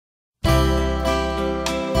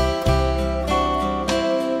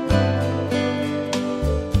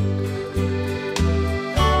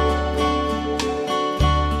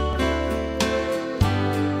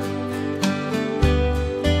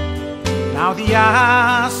the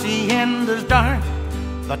hacienda's dark,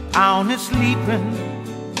 the town is sleeping.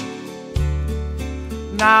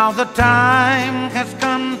 Now the time has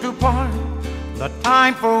come to part, the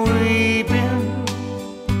time for weeping.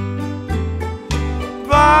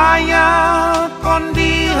 Vaya con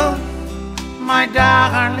Dios, my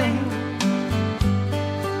darling.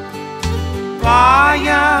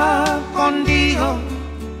 Vaya con Dios,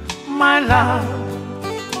 my love.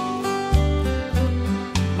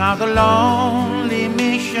 Now the lonely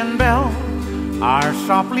mission bells are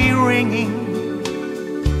softly ringing.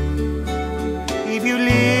 If you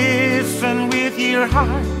listen with your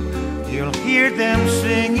heart, you'll hear them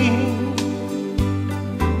singing.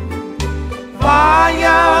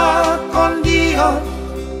 Vaya con Dios,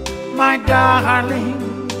 my darling.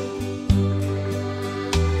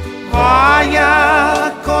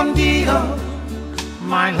 Vaya con Dios,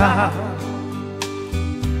 my love.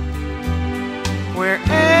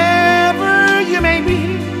 Wherever you may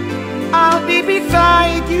be, I'll be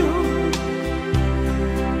beside you.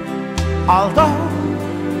 Although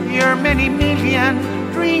you're many million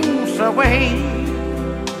dreams away,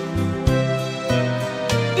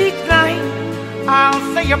 each night I'll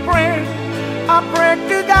say a prayer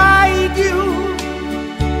to guide you,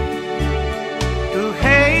 to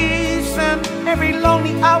hasten every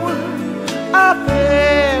lonely hour of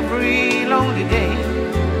every lonely day.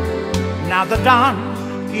 Now the dawn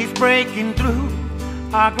is breaking through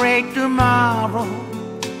a great tomorrow,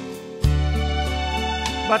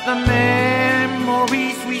 but the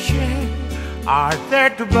memories we share are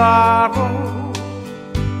there to borrow.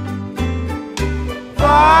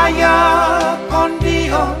 Vaya con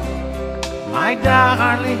Dios, my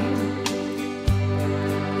darling.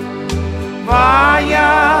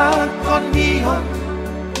 Vaya con Dios,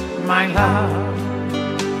 my love.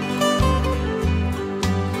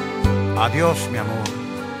 Adiós, mi amor,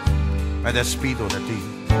 me despido de ti.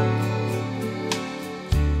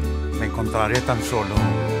 Me encontraré tan solo.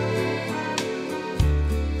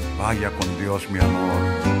 Vaya con Dios, mi amor.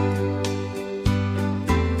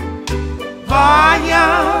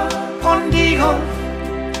 Vaya con Dios,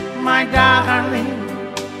 my darling.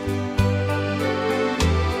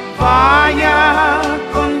 Vaya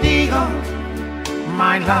con Dios,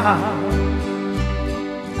 my love.